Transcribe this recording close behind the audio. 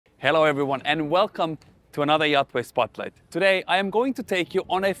Hello everyone and welcome to another YachtWay Spotlight. Today I am going to take you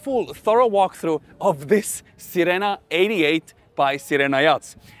on a full thorough walkthrough of this Sirena 88 by Sirena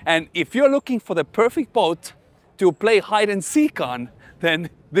Yachts. And if you're looking for the perfect boat to play hide and seek on, then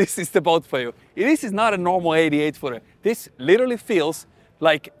this is the boat for you. This is not a normal 88 footer. This literally feels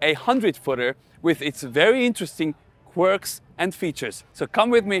like a 100 footer with its very interesting quirks and features. So come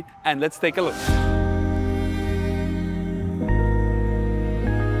with me and let's take a look.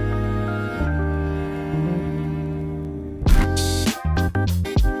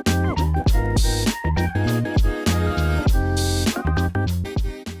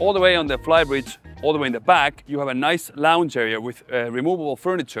 All the way on the flybridge, all the way in the back, you have a nice lounge area with removable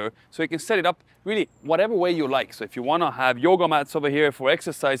furniture, so you can set it up really whatever way you like. So if you want to have yoga mats over here for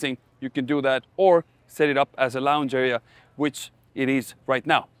exercising, you can do that, or set it up as a lounge area, which it is right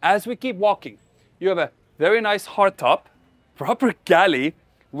now. As we keep walking, you have a very nice hardtop, proper galley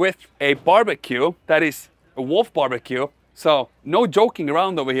with a barbecue that is a wolf barbecue. So no joking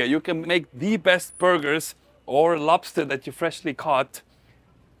around over here. You can make the best burgers or lobster that you freshly caught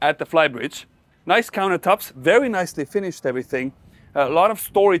at the flybridge. Nice countertops, very nicely finished everything. A lot of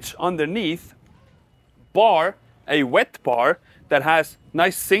storage underneath. Bar, a wet bar that has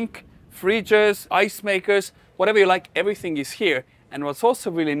nice sink, fridges, ice makers, whatever you like, everything is here. And what's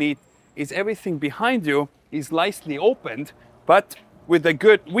also really neat is everything behind you is nicely opened, but with a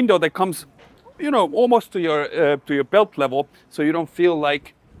good window that comes, you know, almost to your belt level, so you don't feel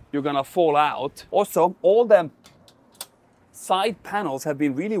like you're gonna fall out. Also, all the side panels have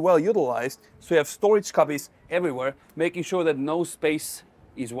been really well utilized, so you have storage cubbies everywhere, making sure that no space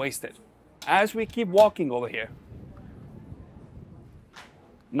is wasted. As we keep walking over here,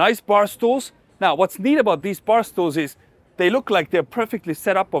 nice bar stools. Now, what's neat about these bar stools is they look like they're perfectly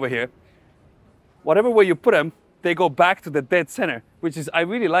set up over here. Whatever way you put them, they go back to the dead center, which is I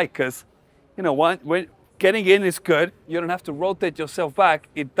really like, because you know when getting in is good. You don't have to rotate yourself back.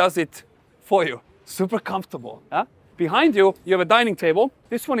 It does it for you. Super comfortable. Huh? Behind you, you have a dining table.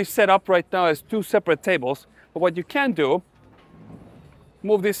 This one is set up right now as two separate tables. But what you can do,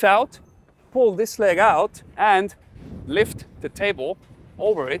 move this out, pull this leg out, and lift the table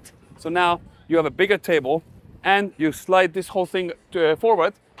over it. So now you have a bigger table, and you slide this whole thing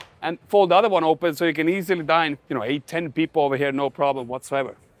forward and fold the other one open, so you can easily dine, you know, 8-10 people over here, no problem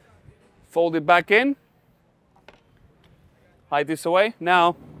whatsoever. Fold it back in, hide this away.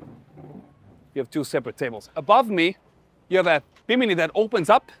 Now you have two separate tables. Above me, you have a bimini that opens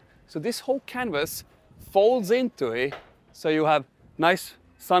up, so this whole canvas folds into it, so you have nice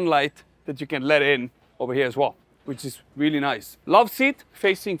sunlight that you can let in over here as well, which is really nice. Love seat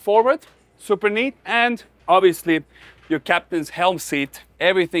facing forward, super neat, and obviously your captain's helm seat.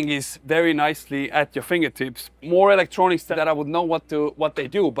 Everything is very nicely at your fingertips. More electronics that I would know what they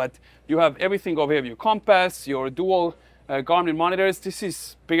do, but you have everything over here. Your compass, your dual Garmin monitors. This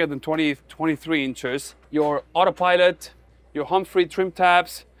is bigger than 23 inches. Your autopilot, your home-free trim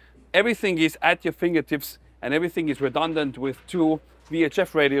tabs, everything is at your fingertips, and everything is redundant with two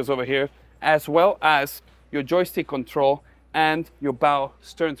VHF radios over here, as well as your joystick control and your bow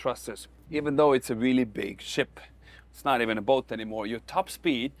stern thrusters. Even though it's a really big ship, it's not even a boat anymore. Your top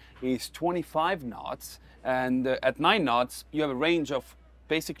speed is 25 knots, and at 9 knots, you have a range of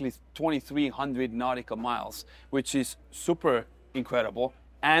basically 2,300 nautical miles, which is super incredible.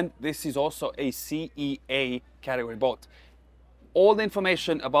 And this is also a CEA category boat. All the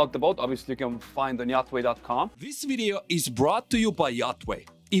information about the boat, obviously, you can find on YachtWay.com. This video is brought to you by YachtWay.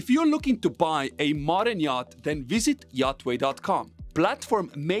 If you're looking to buy a modern yacht, then visit YachtWay.com.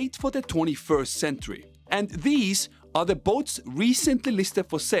 Platform made for the 21st century. And these are the boats recently listed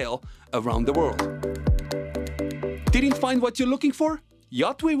for sale around the world. Didn't find what you're looking for?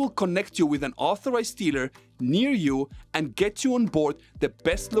 YachtWay will connect you with an authorized dealer near you and get you on board the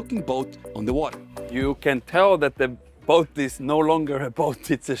best looking boat on the water. You can tell that the boat is no longer a boat,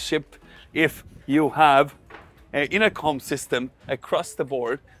 it's a ship, if you have an intercom system across the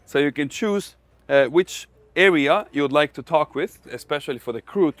board, so you can choose which area you would like to talk with, especially for the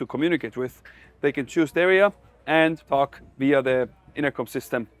crew to communicate with. They can choose the area and talk via the intercom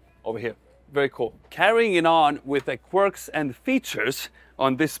system over here. Very cool. Carrying it on with the quirks and features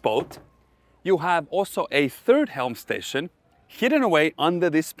on this boat, you have also a third helm station hidden away under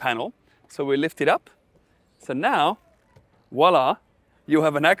this panel. So we lift it up. So now, voila, you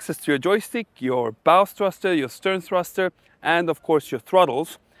have an access to your joystick, your bow thruster, your stern thruster, and of course your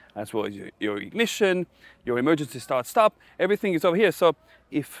throttles, as well as your ignition, your emergency start-stop. Everything is over here. So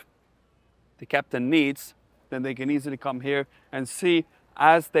if the captain needs, then they can easily come here and see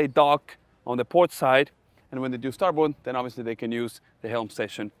as they dock on the port side And when they do starboard, then obviously they can use the helm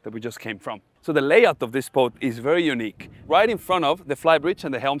station that we just came from. So the layout of this boat is very unique. Right in front of the flybridge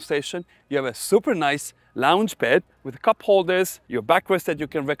and the helm station, you have a super nice lounge bed with cup holders, your backrest that you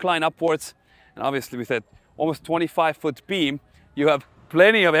can recline upwards. And obviously with that almost 25-foot beam, you have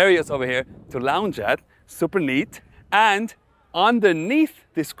plenty of areas over here to lounge at. Super neat. And underneath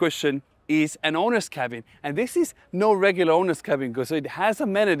this cushion is an owner's cabin. And this is no regular owner's cabin because it has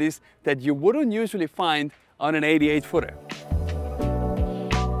amenities that you wouldn't usually find on an 88-footer.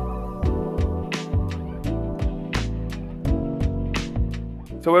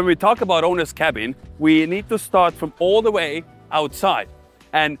 So when we talk about owner's cabin, we need to start from all the way outside.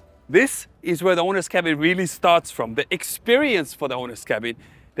 And this is where the owner's cabin really starts from, the experience for the owner's cabin.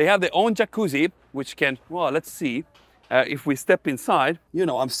 They have their own jacuzzi, which can, well, let's see. If we step inside, you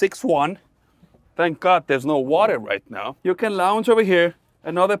know, I'm 6'1". Thank God there's no water right now. You can lounge over here,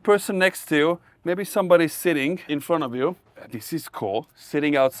 another person next to you, maybe somebody sitting in front of you. This is cool.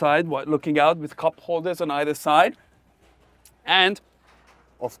 Sitting outside, looking out with cup holders on either side. And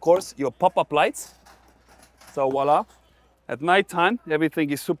of course, your pop-up lights. So voila. At nighttime, everything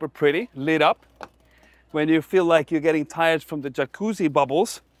is super pretty, lit up. When you feel like you're getting tired from the jacuzzi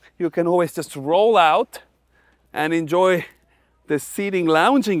bubbles, you can always just roll out and enjoy the seating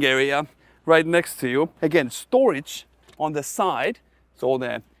lounging area right next to you. Again, storage on the side. So all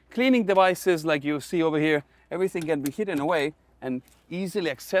the cleaning devices like you see over here, everything can be hidden away and easily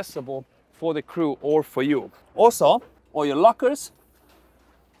accessible for the crew or for you. Also, all your lockers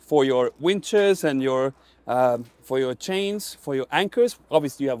for your winches and your for your chains, for your anchors.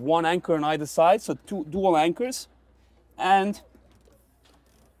 Obviously, you have one anchor on either side, so two dual anchors. And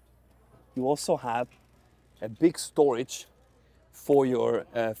you also have a big storage for your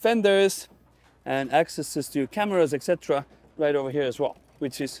fenders and accesses to your cameras, etc. right over here as well,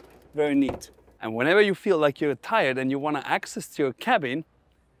 which is very neat. And whenever you feel like you're tired and you want to access to your cabin,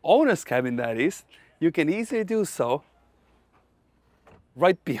 owner's cabin that is, you can easily do so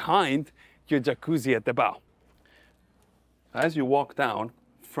right behind your jacuzzi at the bow. As you walk down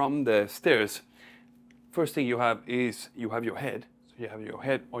from the stairs, first thing you have is you have your head. So you have your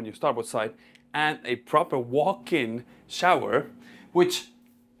head on your starboard side and a proper walk-in shower, which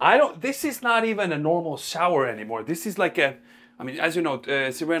this is not even a normal shower anymore. This is like a, I mean, as you know,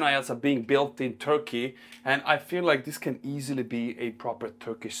 Sirena yachts are being built in Turkey, and I feel like this can easily be a proper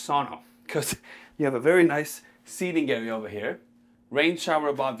Turkish sauna because you have a very nice seating area over here, rain shower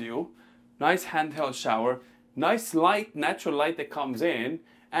above you, nice handheld shower, nice light, natural light that comes in,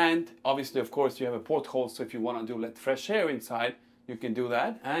 and obviously, of course, you have a porthole, so if you want to let fresh air inside, you can do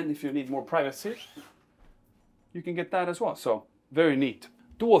that. And if you need more privacy, you can get that as well. So very neat.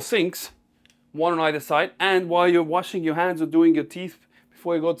 Dual sinks, one on either side. And while you're washing your hands or doing your teeth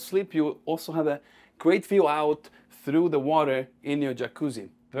before you go to sleep, you also have a great view out through the water in your jacuzzi.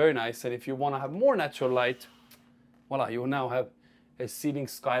 Very nice. And if you want to have more natural light, voila, you will now have a seating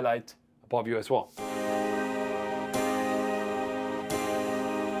skylight above you as well.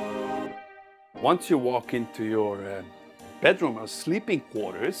 Once you walk into your bedroom or sleeping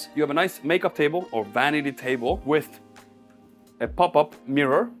quarters, you have a nice makeup table or vanity table with a pop-up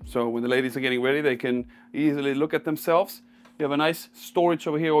mirror. So when the ladies are getting ready, they can easily look at themselves. You have a nice storage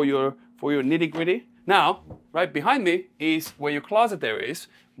over here for your nitty-gritty. Now, right behind me is where your closet area is,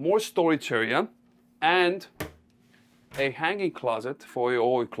 more storage area, and a hanging closet for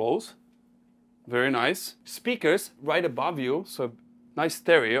all your clothes. Very nice. Speakers right above you, so nice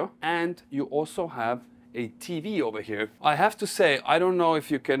stereo. And you also have a TV over here. I have to say, I don't know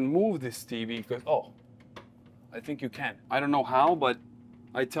if you can move this TV because, oh, I think you can. I don't know how, but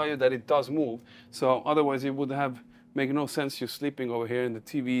I tell you that it does move. So otherwise it would make no sense you sleeping over here and the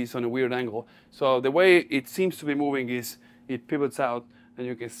TV is on a weird angle. So the way it seems to be moving is it pivots out and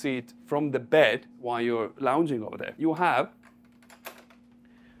you can see it from the bed while you're lounging over there. You have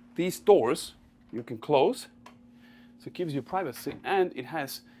these doors you can close, so it gives you privacy, and it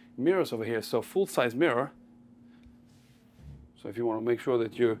has mirrors over here, so full-size mirror. So if you want to make sure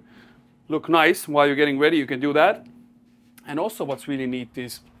that you look nice while you're getting ready, you can do that. And also what's really neat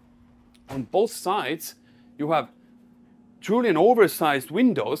is on both sides, you have truly an oversized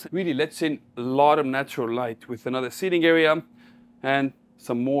windows. Really lets in a lot of natural light with another seating area and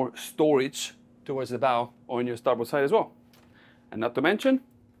some more storage towards the bow or on your starboard side as well. And not to mention,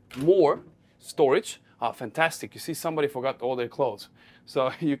 more storage. Ah, fantastic. You see somebody forgot all their clothes.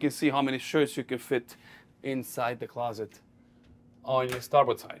 So you can see how many shirts you can fit inside the closet on your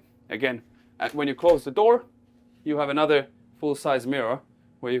starboard side. Again, when you close the door, you have another full-size mirror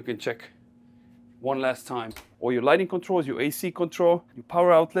where you can check one last time all your lighting controls, your AC control, your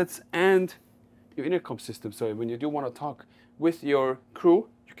power outlets, and your intercom system. So when you do want to talk with your crew,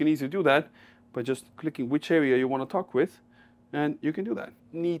 you can easily do that by just clicking which area you want to talk with, and you can do that.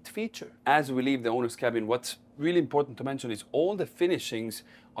 Neat feature. As we leave the owner's cabin, what's really important to mention is all the finishings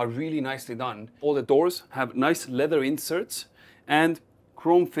are really nicely done. All the doors have nice leather inserts and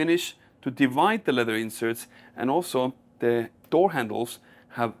chrome finish to divide the leather inserts, and also the door handles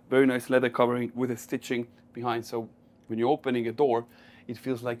have very nice leather covering with a stitching behind. So when you're opening a door, it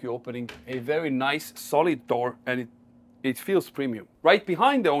feels like you're opening a very nice solid door, and it feels premium. Right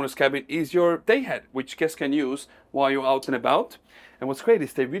behind the owner's cabin is your day head, which guests can use while you're out and about. And what's great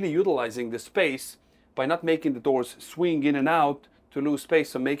is they're really utilizing the space by not making the doors swing in and out to lose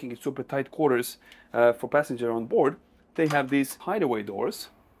space, so making it super tight quarters for passenger on board. They have these hideaway doors.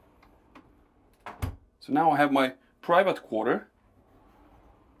 So now I have my private quarter.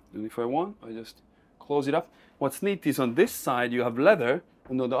 And if I want, I just close it up. What's neat is on this side you have leather,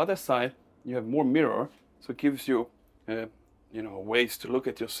 and on the other side you have more mirror. So it gives you you know, ways to look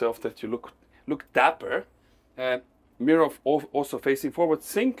at yourself that you look dapper. Mirror also facing forward,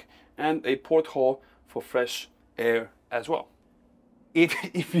 sink, and a porthole for fresh air as well.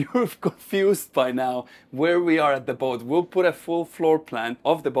 If you're confused by now where we are at the boat, we'll put a full floor plan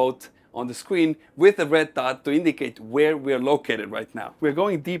of the boat on the screen with a red dot to indicate where we are located right now. We're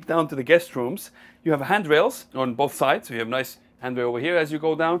going deep down to the guest rooms. You have handrails on both sides, so you have a nice handrail over here as you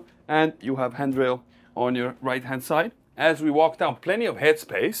go down, and you have handrail on your right hand side. As we walk down, plenty of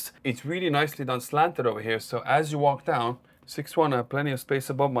headspace. It's really nicely done slanted over here, so as you walk down, 6'1", I have plenty of space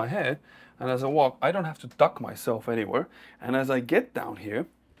above my head, and as I walk, I don't have to duck myself anywhere. And as I get down here,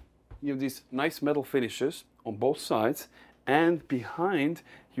 you have these nice metal finishes on both sides, and behind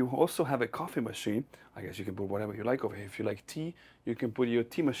you also have a coffee machine. I guess you can put whatever you like over here. If you like tea, you can put your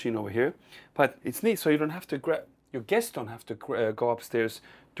tea machine over here. But it's neat, so you don't have to grab, your guests don't have to go upstairs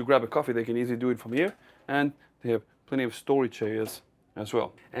to grab a coffee. They can easily do it from here, and they have plenty of storage areas as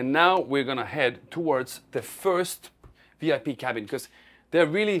well. And now we're gonna head towards the first VIP cabin, because there are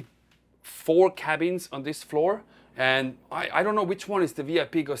really 4 cabins on this floor, and I don't know which one is the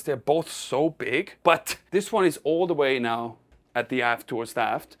VIP because they're both so big, but this one is all the way now at the aft, towards the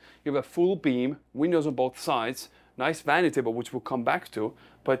aft. You have a full beam, windows on both sides, nice vanity table, which we'll come back to,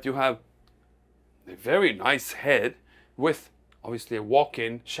 but you have a very nice head with obviously a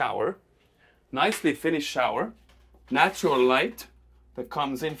walk-in shower, nicely finished shower, natural light that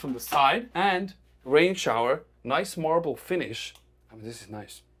comes in from the side, and rain shower, nice marble finish. I mean, this is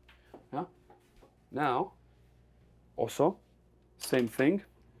nice. Yeah. Now, also, same thing,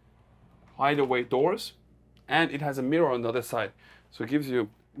 hideaway doors, and it has a mirror on the other side. So it gives you,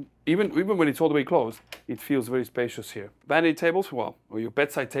 even when it's all the way closed, it feels very spacious here. Vanity tables, well, or your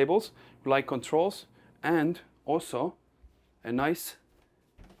bedside tables, light controls, and also a nice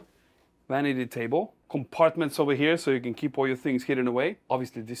vanity table. Compartments over here, so you can keep all your things hidden away.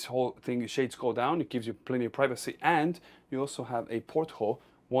 Obviously, this whole thing, shades go down. It gives you plenty of privacy, and you also have a porthole,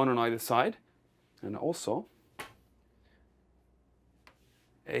 one on either side, and also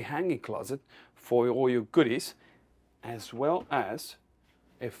a hanging closet for all your goodies, as well as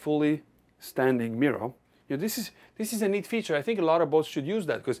a fully standing mirror. You know, this is a neat feature. I think a lot of boats should use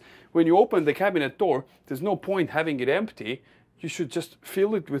that, because when you open the cabinet door, there's no point having it empty. You should just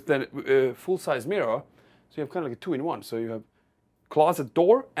fill it with a full-size mirror. So you have kind of like a 2-in-1. So you have closet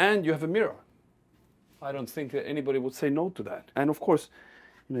door and you have a mirror. I don't think that anybody would say no to that. And of course,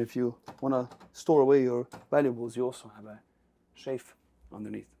 you know, if you want to store away your valuables, you also have a safe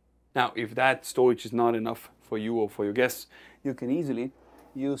underneath. Now, if that storage is not enough for you or for your guests, you can easily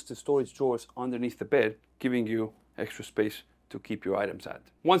use the storage drawers underneath the bed, giving you extra space to keep your items at.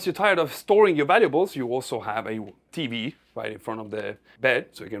 Once you're tired of storing your valuables, you also have a TV right in front of the bed,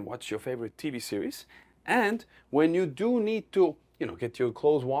 so you can watch your favorite TV series. And when you do need to, you know, get your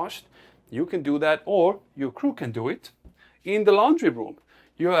clothes washed, you can do that, or your crew can do it in the laundry room.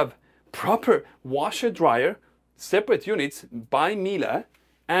 You have proper washer dryer, separate units by Miele,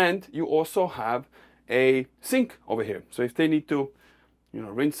 and you also have a sink over here. So if they need to, you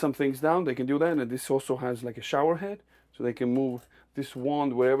know, rinse some things down, they can do that. And this also has like a shower head, so they can move this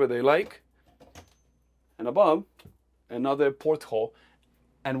wand wherever they like. And above, another porthole.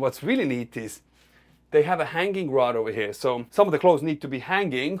 And what's really neat is they have a hanging rod over here. So some of the clothes need to be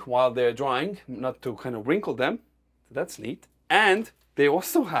hanging while they're drying, not to kind of wrinkle them. So that's neat. And they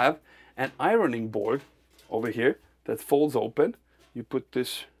also have an ironing board over here that folds open. You put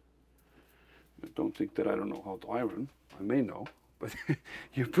this, don't think that I don't know how to iron. I may know, but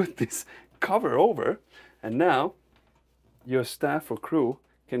you put this cover over, and now your staff or crew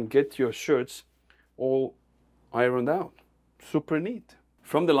can get your shirts all ironed out. Super neat.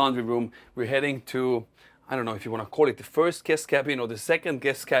 from the laundry room, we're heading to, I don't know if you want to call it the first guest cabin or the second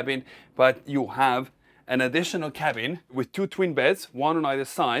guest cabin, but you have an additional cabin with 2 twin beds, one on either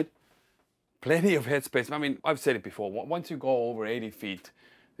side, plenty of headspace. I mean, I've said it before, once you go over 80 feet,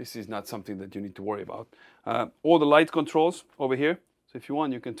 this is not something that you need to worry about. All the light controls over here. So if you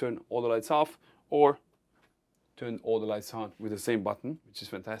want, you can turn all the lights off or turn all the lights on with the same button, which is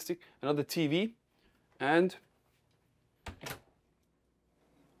fantastic. Another TV and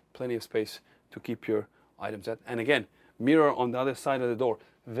plenty of space to keep your items at. And again, mirror on the other side of the door.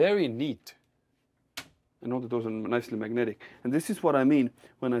 Very neat. And all the doors are nicely magnetic. And this is what I mean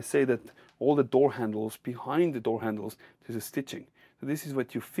when I say that all the door handles, behind the door handles, there's a stitching. So this is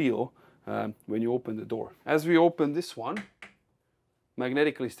what you feel when you open the door. As we open this one,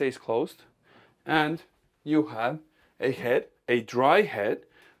 magnetically stays closed. And you have a head, a dry head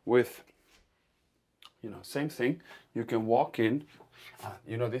with, you know, same thing. You can walk in.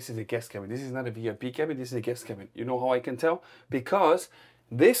 You know, this is a guest cabin. This is not a VIP cabin. This is a guest cabin. You know how I can tell? Because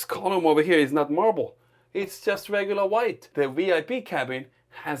this column over here is not marble. It's just regular white. The VIP cabin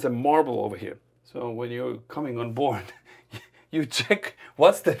has a marble over here. So when you're coming on board, you check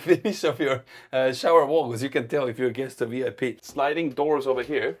what's the finish of your shower wall, because you can tell if you're a guest or VIP. Sliding doors over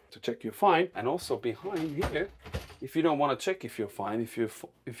here to check you're fine. And also behind here, if you don't want to check if you're fine, if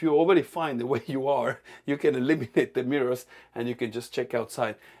you're already fine the way you are, you can eliminate the mirrors and you can just check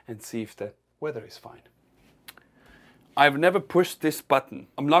outside and see if the weather is fine. I've never pushed this button.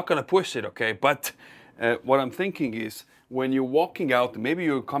 I'm not going to push it, okay? But what I'm thinking is when you're walking out, maybe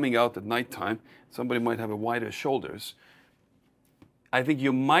you're coming out at nighttime, somebody might have a wider shoulders. I think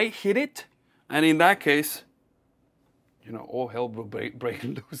you might hit it, and in that case, you know, all hell will break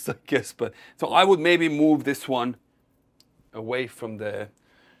loose, I guess. But so I would maybe move this one away from the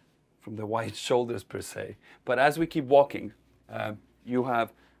wide shoulders per se. But as we keep walking, you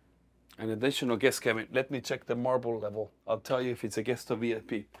have an additional guest cabin. Let me check the marble level. I'll tell you if it's a guest or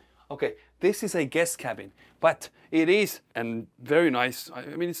VIP. Okay, this is a guest cabin, but it is and very nice.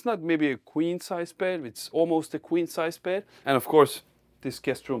 I mean, it's not maybe a queen size bed. It's almost a queen size bed, and of course, this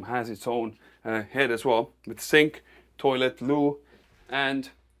guest room has its own head as well, with sink, toilet, loo, and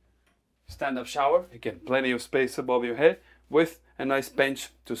stand-up shower. Again, plenty of space above your head, with a nice bench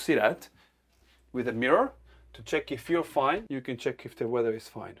to sit at, with a mirror to check if you're fine. You can check if the weather is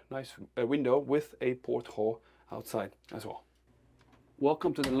fine. Nice window with a porthole outside as well.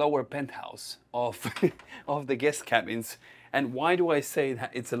 Welcome to the lower penthouse of, of the guest cabins. And why do I say that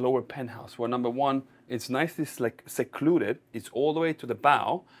it's a lower penthouse? Well, number one, it's nicely secluded. It's all the way to the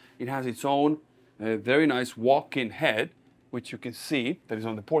bow. It has its own very nice walk-in head, which you can see that is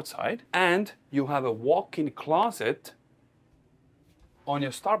on the port side. And you have a walk-in closet on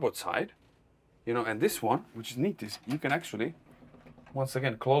your starboard side. You know, and this one, which is neat, is you can actually, once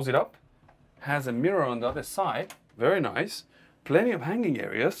again, close it up. Has a mirror on the other side. Very nice. Plenty of hanging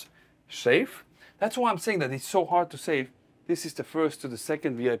areas. Safe. That's why I'm saying that it's so hard to say this is the first to the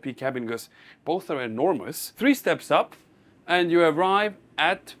second VIP cabin, because both are enormous. 3 steps up and you arrive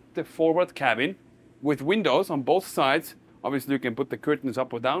at the forward cabin with windows on both sides. Obviously you can put the curtains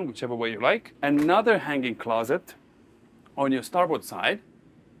up or down, whichever way you like. Another hanging closet on your starboard side.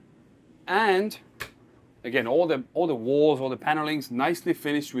 And again, all the walls, all the panelings nicely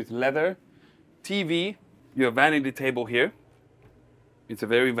finished with leather. TV, your vanity table here. It's a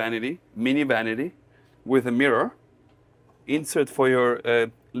very mini vanity with a mirror. Insert for your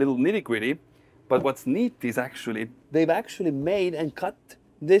little nitty-gritty. But what's neat is actually, they've actually made and cut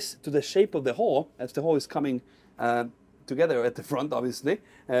this to the shape of the hull, as the hull is coming together at the front, obviously.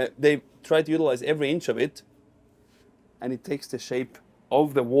 They've tried to utilize every inch of it, and it takes the shape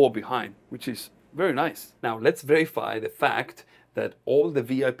of the wall behind, which is very nice. Now, let's verify the fact that all the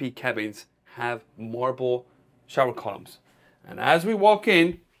VIP cabins have marble shower columns. And as we walk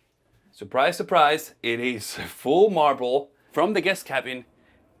in, surprise, surprise, it is full marble from the guest cabin.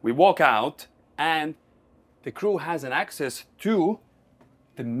 We walk out and the crew has an access to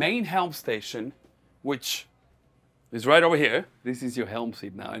the main helm station, which is right over here. This is your helm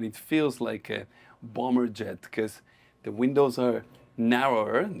seat now, and it feels like a bomber jet because the windows are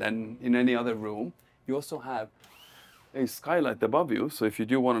narrower than in any other room. You also have a skylight above you, so if you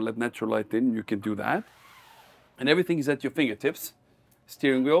do want to let natural light in, you can do that. And everything is at your fingertips.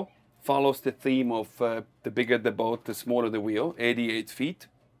 Steering wheel follows the theme of the bigger the boat, the smaller the wheel, 88 feet.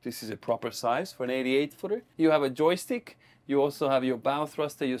 This is a proper size for an 88-footer. You have a joystick. You also have your bow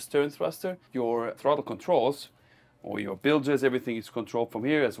thruster, your stern thruster, your throttle controls, or your bilges. Everything is controlled from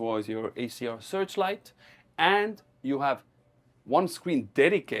here, as well as your ACR searchlight. And you have one screen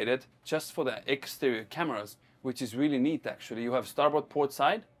dedicated just for the exterior cameras, which is really neat actually. You have starboard, port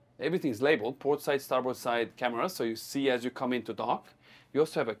side. Everything's labeled, port side, starboard side cameras, so you see as you come into dock. You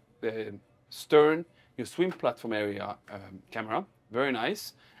also have a stern, your swim platform area camera, very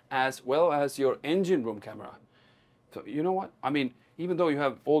nice, as well as your engine room camera. So you know what? I mean, even though you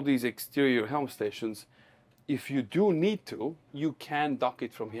have all these exterior helm stations, if you do need to, you can dock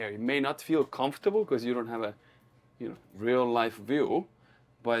it from here. It may not feel comfortable because you don't have a, you know, real life view,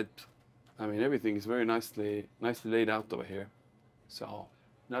 but I mean, everything is very nicely laid out over here. So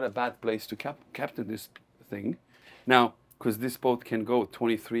not a bad place to captain this thing. Now, because this boat can go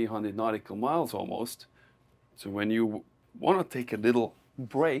 2,300 nautical miles almost, so when you want to take a little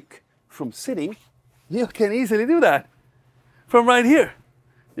break from sitting, you can easily do that from right here.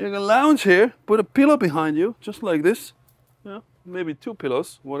 You can lounge here, put a pillow behind you, just like this. Yeah, maybe 2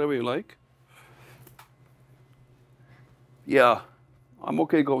 pillows, whatever you like. Yeah, I'm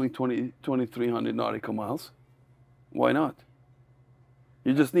okay going 2,300 nautical miles. Why not?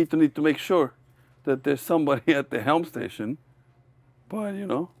 You just need to make sure that there's somebody at the helm station. But you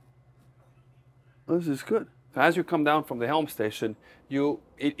know, this is good. As you come down from the helm station,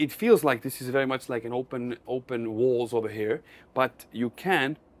 it feels like this is very much like an open walls over here, but you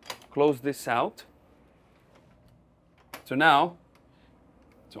can close this out. So now,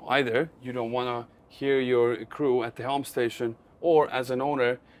 either you don't want to hear your crew at the helm station, or as an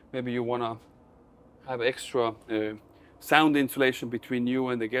owner, maybe you want to have extra sound insulation between you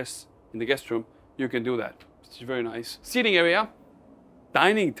and the guests in the guest room, you can do that. It's very nice. Seating area,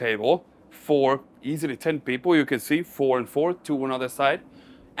 dining table for easily 10 people. You can see 4 and 4, 2 on either side.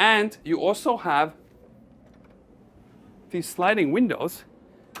 And you also have these sliding windows,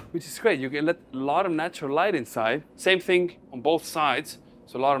 which is great. You can let a lot of natural light inside. Same thing on both sides.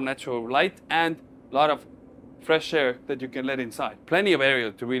 So a lot of natural light and a lot of fresh air that you can let inside. Plenty of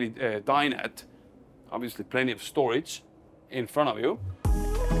area to really dine at. Obviously plenty of storage in front of you.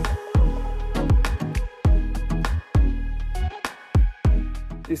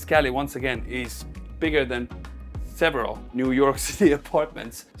 This galley, once again, is bigger than several New York City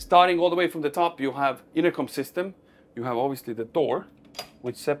apartments. Starting all the way from the top, you have intercom system. You have obviously the door,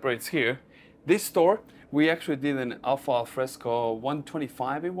 which separates here. This door, we actually did an Alfa al Fresco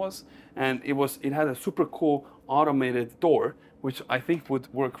 125 it was, and it had a super cool automated door, which I think would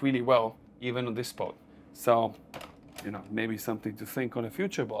work really well even on this boat. So, you know, maybe something to think on a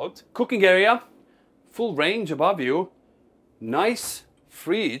future boat. Cooking area, full range above you, nice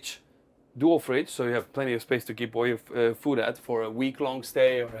fridge, dual fridge, so you have plenty of space to keep all your food at for a week-long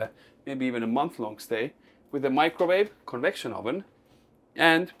stay or maybe even a month-long stay, with a microwave, convection oven,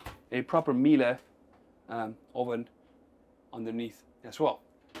 and a proper Miele oven underneath as well.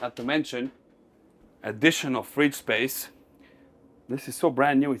 Not to mention additional fridge space. This is so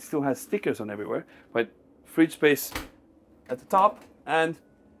brand new, it still has stickers on everywhere, but fridge space at the top and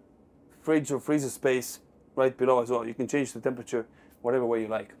fridge or freezer space right below as well. You can change the temperature whatever way you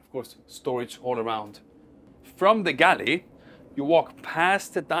like. Of course, storage all around. From the galley, you walk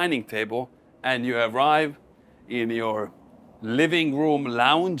past the dining table and you arrive in your living room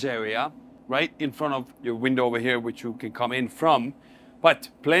lounge area right in front of your window over here, which you can come in from. But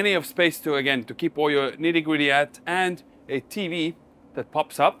plenty of space to, again, to keep all your nitty-gritty at, and a TV that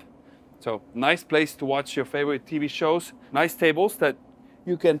pops up. So nice place to watch your favorite TV shows. Nice tables that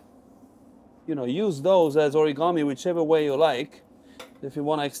you can, you know, use those as origami whichever way you like. If you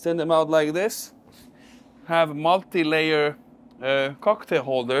want to extend them out like this, have multi-layer cocktail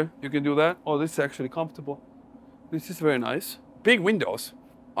holder, you can do that. Oh, this is actually comfortable. This is very nice. Big windows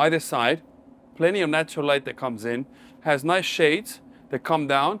either side, plenty of natural light that comes in, has nice shades that come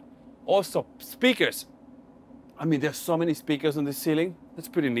down. Also speakers. I mean, there's so many speakers on the ceiling. That's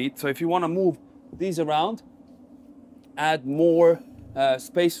pretty neat. So if you want to move these around, add more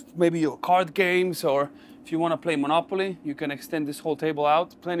space, maybe your card games, or if you want to play Monopoly, you can extend this whole table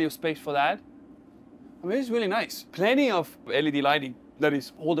out. Plenty of space for that. I mean, it's really nice. Plenty of LED lighting that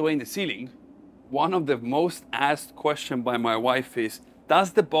is all the way in the ceiling. One of the most asked questions by my wife is,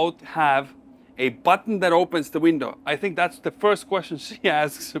 does the boat have a button that opens the window? I think that's the first question she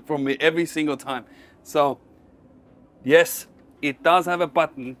asks from me every single time. So, yes, it does have a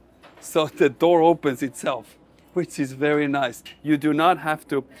button, so the door opens itself, which is very nice. You do not have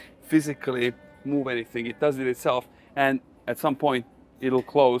to physically move anything. It does it itself, and at some point it'll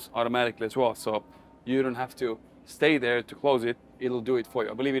close automatically as well. So you don't have to stay there to close it. It'll do it for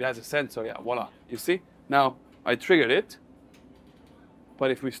you. I believe it has a sensor. Yeah, voila. You see? Now I triggered it, but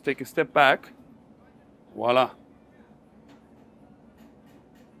if we take a step back, voila.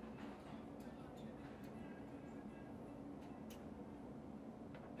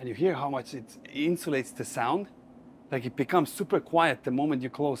 And you hear how much it insulates the sound. Like it becomes super quiet the moment you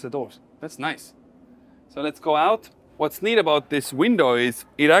close the doors. That's nice. So let's go out. What's neat about this window is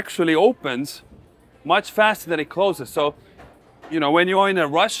it actually opens much faster than it closes. So, you know, when you're in a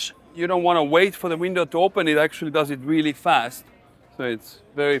rush, you don't want to wait for the window to open. It actually does it really fast. So it's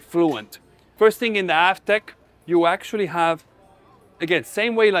very fluent. First thing in the aft deck, you actually have, again,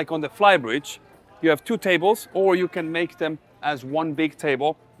 same way like on the flybridge, you have two tables, or you can make them as one big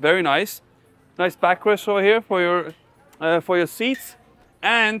table. Very nice. Nice backrest over here for your seats.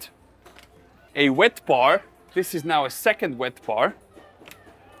 And a wet bar. This is now a second wet bar.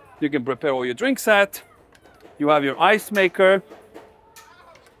 You can prepare all your drinks at. You have your ice maker.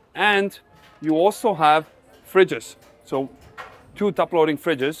 And you also have fridges. So 2 top-loading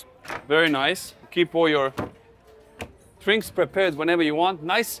fridges. Very nice. Keep all your drinks prepared whenever you want.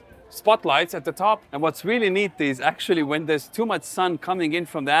 Nice spotlights at the top. And what's really neat is actually when there's too much sun coming in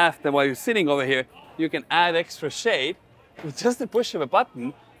from the aft while you're sitting over here, you can add extra shade. With just the push of a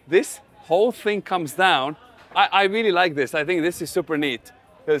button, this whole thing comes down. I really like this. I think this is super neat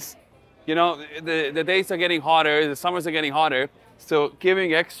because, you know, the days are getting hotter, the summers are getting hotter. So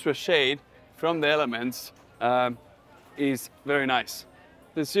giving extra shade from the elements is very nice.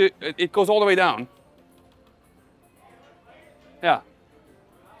 It goes all the way down. Yeah.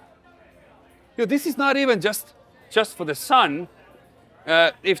 You know, this is not even just for the sun.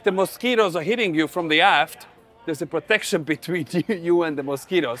 If the mosquitoes are hitting you from the aft, there's a protection between you and the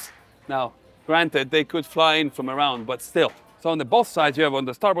mosquitoes. Now, granted, they could fly in from around, but still. So on both sides, you have on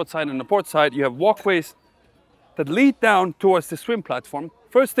the starboard side and the port side, you have walkways that lead down towards the swim platform.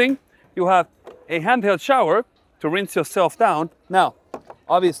 First thing, you have a handheld shower to rinse yourself down. Now,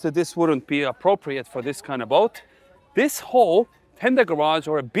 obviously this wouldn't be appropriate for this kind of boat. This whole tender garage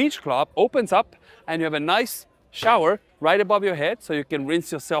or a beach club opens up and you have a nice shower right above your head so you can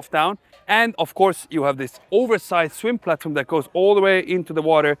rinse yourself down. And of course, you have this oversized swim platform that goes all the way into the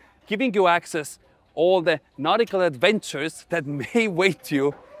water, giving you access all the nautical adventures that may wait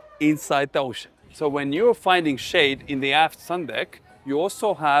you inside the ocean. So when you're finding shade in the aft sun deck, you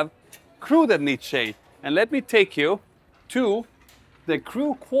also have crew that needs shade. And let me take you to the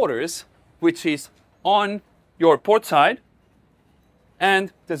crew quarters, which is on your port side.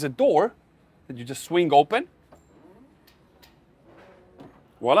 And there's a door that you just swing open.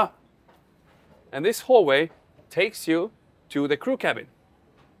 Voila. And this hallway takes you to the crew cabin.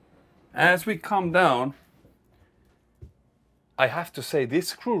 As we come down, I have to say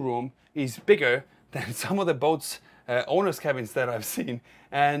this crew room is bigger than some of the boats' owners' cabins that I've seen.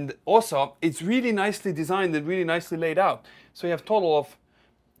 And also, it's really nicely designed and really nicely laid out. So you have total of,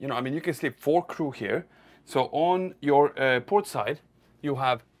 you know, I mean, you can sleep 4 crew here. So on your port side, you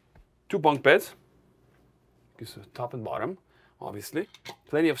have 2 bunk beds. This is top and bottom, obviously.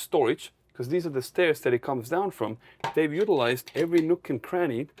 Plenty of storage, because these are the stairs that it comes down from. They've utilized every nook and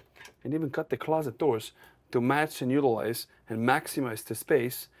cranny and even cut the closet doors to match and utilize and maximize the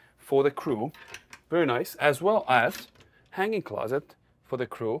space for the crew. Very nice, as well as hanging closet for the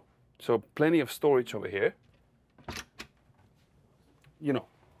crew. So plenty of storage over here. You know,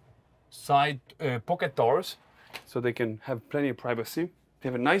 side pocket doors, so they can have plenty of privacy. They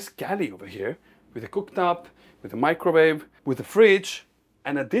have a nice galley over here with a cooktop, with a microwave, with a fridge,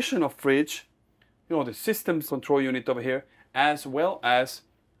 an additional fridge, you know, the systems control unit over here, as well as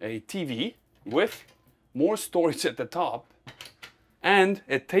a TV with more storage at the top and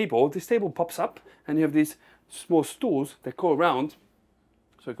a table. This table pops up and you have these small stools that go around.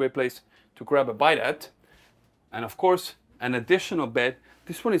 So a great place to grab a bite at. And of course, an additional bed.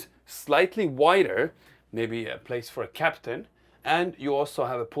 This one is slightly wider, maybe a place for a captain. And you also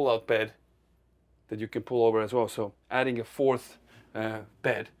have a pull-out bed that you can pull over as well. So adding a 4th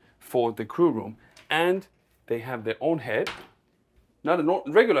bed for the crew room. And they have their own head. Not a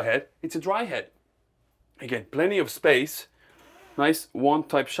regular head, it's a dry head. Again, plenty of space. Nice wand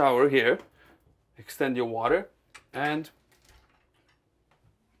type shower here. Extend your water. And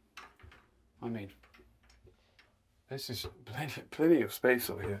I mean, this is plenty of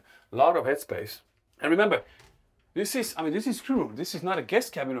space over here. A lot of headspace. And remember, this is crew room. This is not a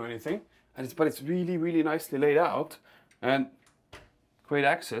guest cabin or anything. But it's really, really nicely laid out. And great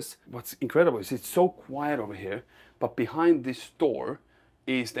access. What's incredible is it's so quiet over here. But behind this door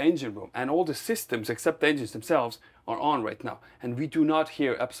is the engine room. And all the systems, except the engines themselves, are on right now. And we do not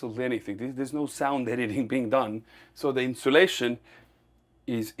hear absolutely anything. There's no sound editing being done. So the insulation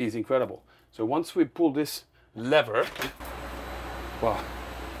is incredible. So once we pull this lever, wow,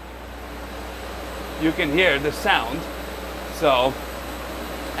 you can hear the sound. So,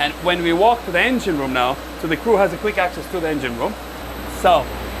 and when we walk to the engine room now, so the crew has a quick access to the engine room. So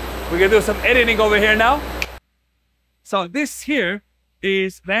We're gonna do some editing over here now. So this here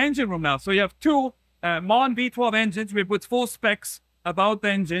is the engine room now. So you have two MAN V12 engines. We put full specs about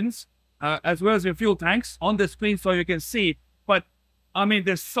the engines, as well as your fuel tanks on the screen so you can see. But I mean,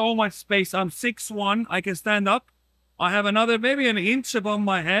 there's so much space. I'm 6'1", I can stand up. I have another maybe an inch above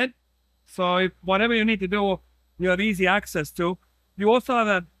my head. So if whatever you need to do, you have easy access to. You also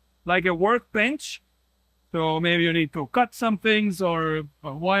have like a workbench. So maybe you need to cut some things or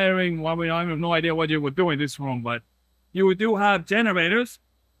wiring. Well, I have no idea what you would do in this room, but you do have generators,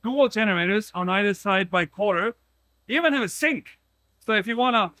 dual generators on either side by quarter. You even have a sink. So if you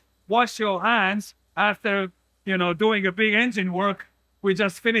want to wash your hands after, you know, doing a big engine work we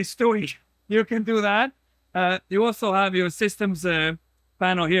just finished doing, you can do that. You also have your systems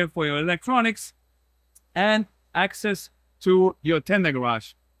panel here for your electronics and access to your tender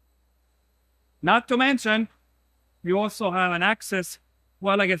garage. Not to mention, you also have an access,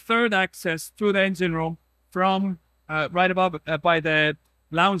 well, like a third access to the engine room from right above by the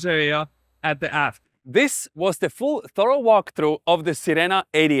lounge area at the aft. This was the full thorough walkthrough of the Sirena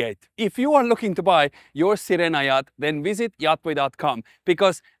 88. If you are looking to buy your Sirena yacht, then visit YachtWay.com,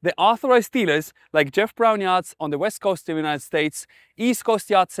 because the authorized dealers like Jeff Brown Yachts on the west coast of the United States, East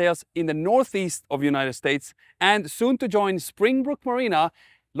Coast Yacht Sales in the northeast of the United States, and soon to join Springbrook Marina,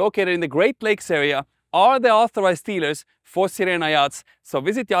 located in the Great Lakes area, are the authorized dealers for Sirena yachts. So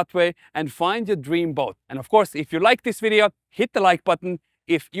visit YachtWay and find your dream boat. And of course, if you like this video, hit the like button.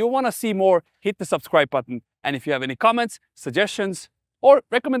 If you want to see more, hit the subscribe button. And if you have any comments, suggestions, or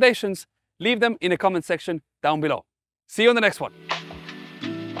recommendations, leave them in the comment section down below. See you on the next one.